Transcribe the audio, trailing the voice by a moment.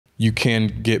you can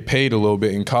get paid a little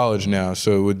bit in college now.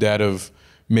 So would that have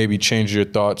maybe changed your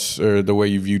thoughts or the way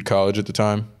you viewed college at the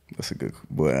time? That's a good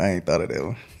boy. I ain't thought of that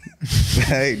one.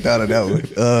 I ain't thought of that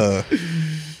one.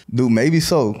 Dude, maybe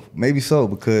so,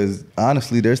 because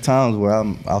honestly, there's times where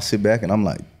I'll sit back and I'm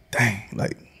like, dang,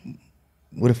 like,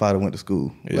 what if I'd have went to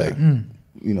school? Yeah. Like,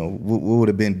 you know, what would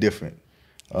have been different?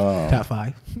 Top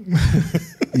 5.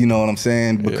 You know what I'm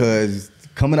saying? Because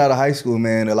coming out of high school,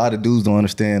 man, a lot of dudes don't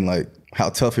understand like how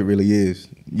tough it really is.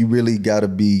 You really got to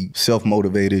be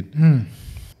self-motivated.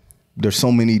 There's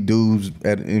so many dudes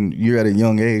and you're at a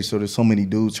young age, so there's so many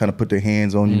dudes trying to put their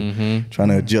hands on you, trying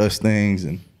to adjust things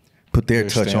and put their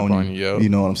touch on you. You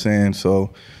know what I'm saying?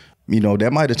 So, you know,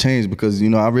 that might have changed because, you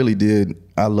know, I really did.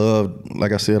 I loved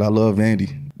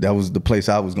Vandy. That was the place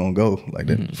I was gonna go. Like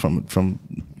that from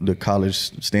the college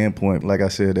standpoint. Like I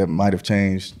said, that might have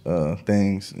changed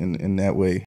things in that way.